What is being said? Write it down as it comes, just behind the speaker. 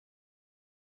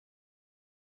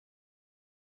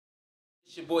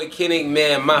It's your boy Kenny,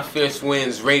 man. My Fierce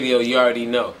Wins Radio, you already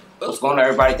know. What's going on,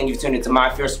 everybody? Thank you for tuning into My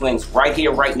Fierce Wins right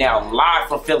here, right now, live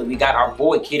from Philly. We got our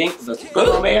boy Kenny. What's going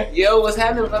on, man? Yo, what's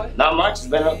happening, brother? Not much. It's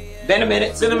been a minute.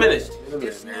 It's been a minute,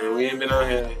 man. We ain't been out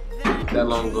here that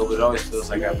long ago, but it always feels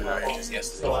like I've been out here just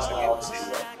yesterday. Once I get to see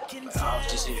what. I was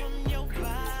just here.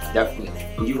 Definitely.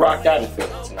 And you rocked out in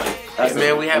Philly tonight. Yeah,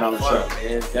 man, we had fun,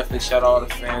 man. Definitely shout out all the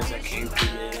fans that came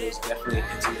through, man. It was definitely an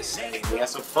intimate setting. We had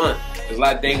some fun. There's a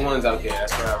lot of day ones out there.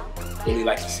 That's what I really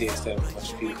like to see instead of a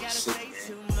bunch of people just sitting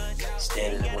there,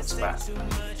 standing in one spot.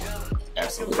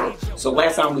 Absolutely. So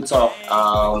last time we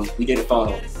talked, we did a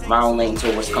phone. My Own Lane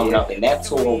tour was coming up, and that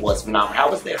tour was phenomenal. How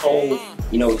was that whole,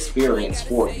 experience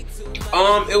for you?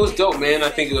 It was dope, man. I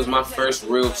think it was my first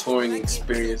real touring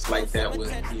experience like that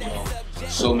with,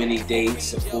 so many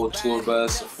dates, a full tour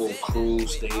bus, a full crew,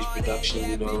 stage production.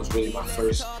 It was really my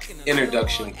first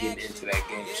introduction to getting into that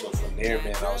game. So from there,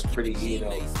 man, I was pretty,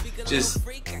 just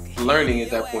learning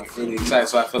at that point, really excited.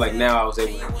 So I feel like now I was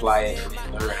able to apply it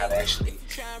and learn how to actually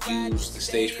use the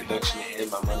stage production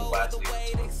and my money wisely.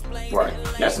 Right.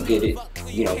 That's a good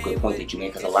point that you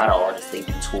made, because a lot of artists, they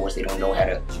do tours, they don't know how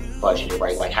to budget it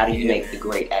right. Like, how do you make the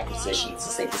great acquisitions to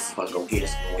say this is going to go here,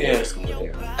 this is going to go there, this is going to go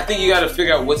there? I think you got to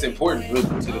figure out what's important really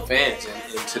to the fans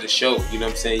and to the show. You know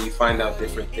what I'm saying? You find out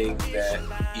different things that,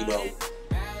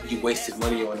 you wasted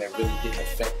money on that really didn't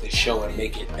affect the show and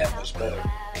make it that much better.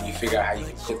 And you figure out how you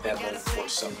can put that money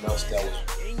towards something else that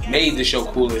was made the show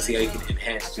cooler, and see how you can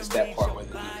enhance just that part, whether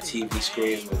it be the TV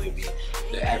screens, whether it be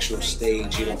the actual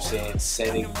stage,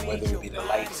 setting, whether it be the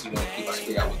lights, people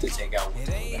figure out what to take out, what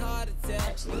to put back.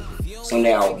 Absolutely. So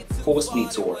now, Full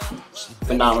Speed Tour,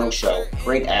 phenomenal show,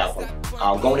 great album.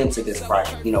 Going into this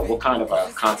project, what kind of a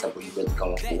concept were you really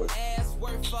going for?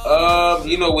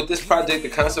 With this project, the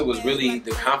concept was really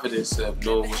the confidence of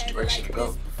knowing which direction to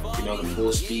go. The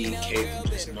Full Speed came from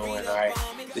just knowing, all right,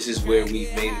 this is where we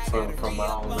made it from my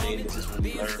own lane. This is what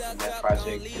we learned from that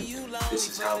project. And this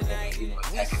is how we're going to,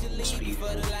 attack it full speed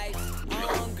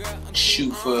and,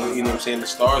 shoot for, the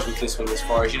stars with this one, as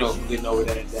far as, getting over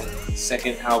that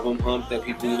second album hump that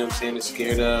people, are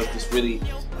scared of. Just really,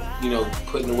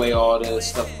 putting away all the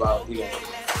stuff about,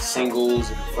 singles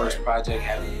and the first project,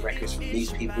 having records from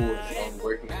these people and only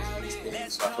working with these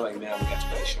things. So I feel like now we got to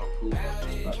really show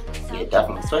improvement. Yeah,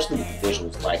 definitely, especially with the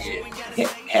visuals. Like,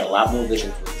 had a lot more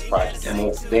visuals with this project,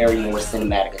 and very more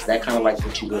cinematic. Is that kind of like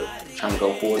what you were trying to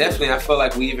go for? Definitely, I feel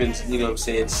like we even,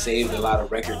 saved a lot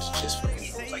of records just for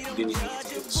visuals. Like, you didn't even get to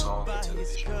hear the song until the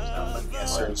visuals was out. Like, we had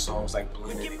certain songs like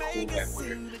Blended and Cool that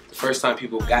where the first time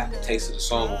people got the taste of the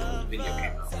song was when the video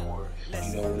came out. Or,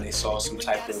 when they saw some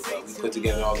type of, we put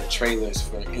together all the trailers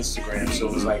for Instagram, so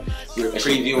it was like we were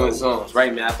previewing songs,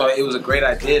 right, man? I thought it was a great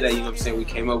idea that, we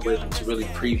came up with to really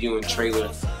preview and trailer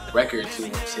records,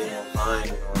 on Vine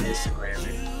and on Instagram,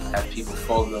 and have people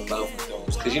fall in love with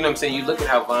those. Because, you look at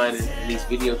how Vine and these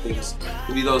video things,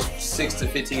 it'll be those 6 to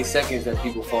 15 seconds that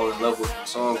people fall in love with the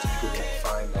songs, and people can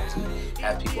find those and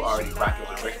have people already rocking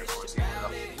with the record for us.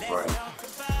 Right.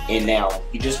 And now,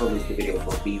 you just released the video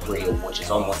for Be Real, which is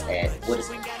almost at, what is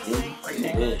it, right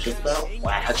now? Yeah. Just about?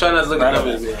 Wow. I try not to look at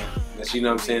numbers, man. But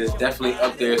it's definitely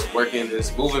up there, it's working,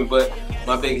 it's moving, but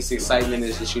my biggest excitement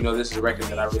is that, this is a record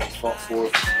that I really fought for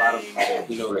from the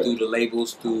bottom, through the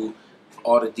labels, through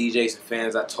all the DJs and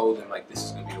fans. I told them, like, this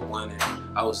is going to be the one, and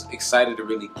I was excited to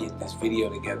really get this video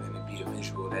together and to be a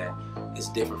visual that is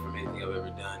different from anything I've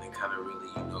ever done, and kind of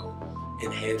really,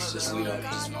 enhance just,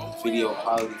 just video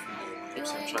quality for me. I'm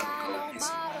trying to go get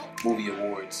some movie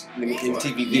awards,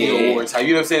 MTV Video Awards.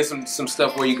 Some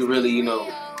stuff where you could really,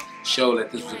 show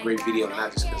that this was a great video,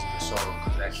 not just because of the song,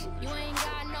 because actually.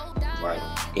 Right.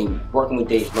 And working with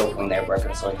Dej Loaf on that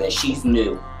record, so like that, she's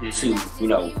new to,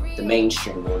 the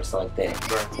mainstream world, so like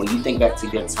that. Right. When you think back to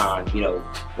your time,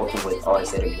 working with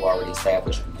artists that have already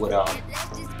established, what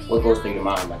goes through your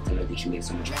mind, like, to know that you made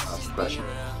so much progression?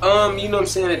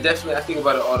 Definitely, I think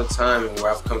about it all the time and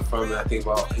where I've come from, and I think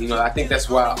about, I think that's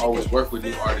why I always work with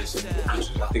new artists and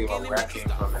producers. I think about where I came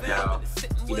from and how,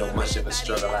 much of a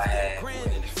struggle I had.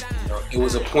 It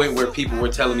was a point where people were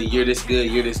telling me, you're this good,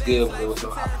 but there was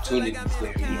no opportunities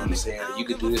there, You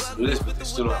could do this, but there's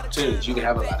still no opportunities. You can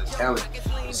have a lot of talent,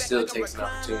 but it still takes an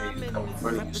opportunity to come in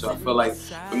front of you. So I feel like,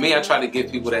 for me, I try to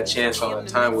give people that chance all the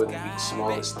time, whether it be the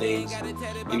smallest things,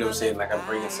 like I'm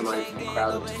bringing somebody from the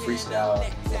crowd up to freestyle,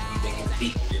 they can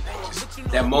beat, and just,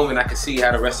 that moment I could see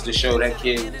how the rest of the show, that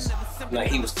kid was, like,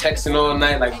 he was texting all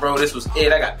night, like, bro, this was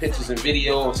it. I got pictures and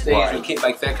video on stage with kids,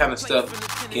 like that kind of stuff.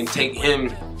 can take him,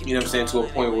 you know what I'm saying, to a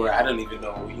point where I don't even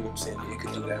know, you know what I'm saying, it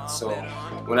could do that. So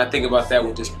when I think about that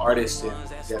with just artists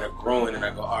that are growing, and I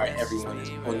go, all right, everyone is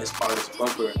on this artist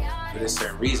bumper for this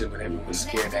certain reason, but everyone's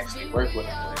scared to actually work with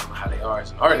them, how they are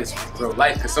as an artist in real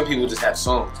life, because some people just have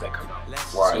songs that come out.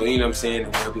 Right. So you know what I'm saying,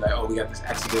 and they'll be like, oh, we got this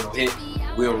accidental hit,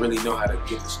 we don't really know how to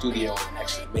get the studio and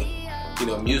actually make, you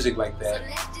know, music like that.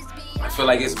 I feel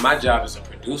like it's my job as a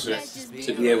producer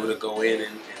to be able to go in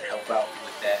and help out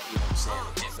with that, you know what I'm saying,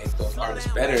 and make those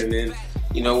artists better. And then,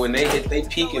 you know, when they hit they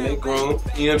peak and they grown,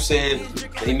 you know what I'm saying,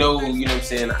 they know, you know what I'm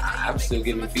saying, I'm still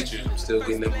getting them features, I'm still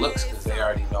getting them looks, because they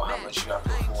already know how much you got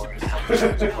before and how much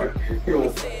you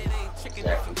got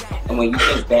Exactly. And when you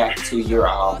think back to your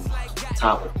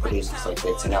time with producers like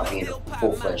that, to now being a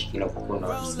full-fledged, you know, performing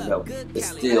artist, you know, it's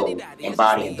still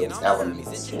embodying those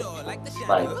elements. Like,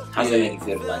 how does that make you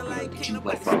feel? Like, you know, that you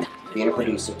went from being a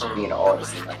producer to being an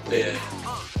artist? And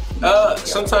like,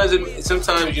 sometimes,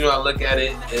 you know, I look at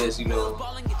it as, you know,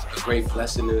 a great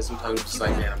blessing, and sometimes it's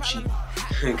like, man, I'm cheap.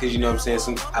 Because, you know what I'm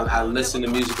saying, I listen to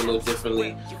music a little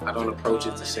differently. I don't approach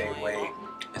it the same way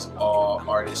as all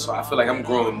artists. So I feel like I'm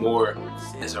growing more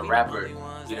as a rapper, you know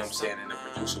what I'm saying, and a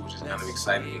producer, which is kind of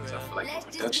exciting, because I feel like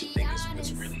the production thing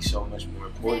is really so much more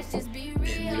important. And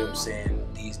you know what I'm saying,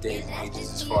 these days and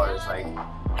ages, as far as like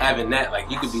having that, like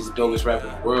you could be the dopest rapper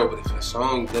in the world, but if your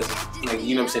song doesn't, like,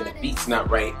 you know what I'm saying, the beat's not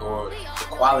right, or the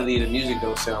quality of the music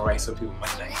don't sound right, some people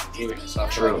might not even hear it. So I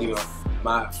feel like, you know,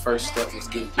 my first step was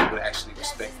getting people to actually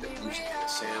respect the music and the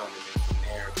sound, and then from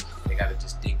there, they gotta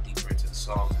just dig deeper into the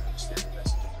songs and understand the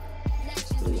message.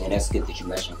 And that's good that you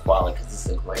mentioned quality, because this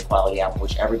is a great quality album,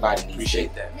 which everybody needs. Appreciate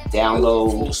to that.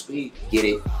 Download, full speed, get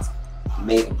it,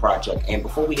 amazing project. And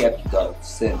before we have you go,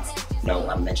 since you know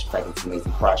I mentioned like it's an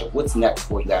amazing project, what's next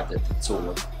for you after the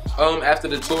tour? After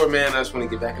the tour, man, I just want to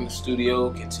get back in the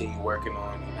studio, continue working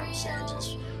on, you know what I'm saying,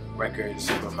 just records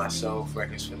for myself,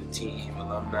 records for the team,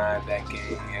 alumni, that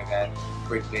gang. I got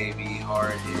Brick Baby,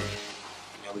 Hard Hit,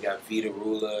 you know, we got Vita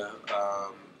Rula,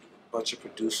 bunch of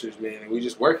producers, man, and we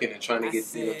just working and trying to get,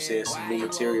 you know what I'm saying, some new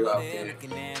material out there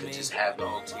to just have the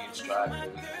whole team striving,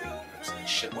 and we can, you know what I'm saying,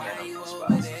 shut down the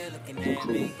spots.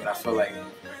 Cool. But I feel like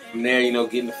from there, you know,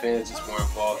 getting the fans just more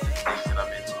involved in things that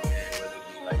I'm into, man,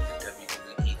 whether it be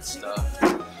like the WWE stuff,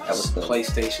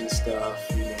 PlayStation stuff,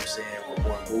 you know what I'm saying, what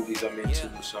more movies I'm into,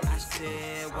 so I'm just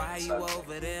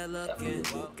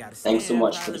Thanks so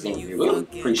much for this interview, really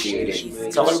appreciate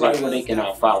it. Tell everybody where they can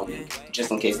follow you,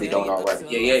 just in case they don't already.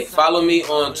 Yeah. Follow me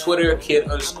on Twitter,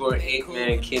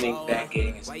 kid_8man, Kidding, that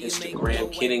gang is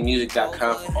Instagram,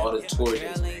 kiddingmusic.com for all the tour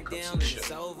dates, man. Come see the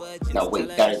show. Now wait,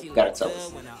 gotta tell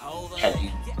us. Have you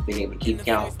been able to keep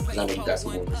count? Because I know you got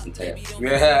some more listen tabs.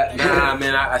 Yeah, nah,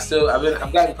 man. I've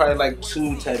gotten probably like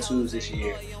 2 tattoos this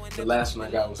year. The last one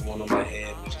I got was one on my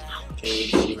head, which I can't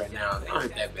even see right now. They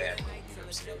aren't that bad. You know what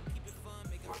I'm saying?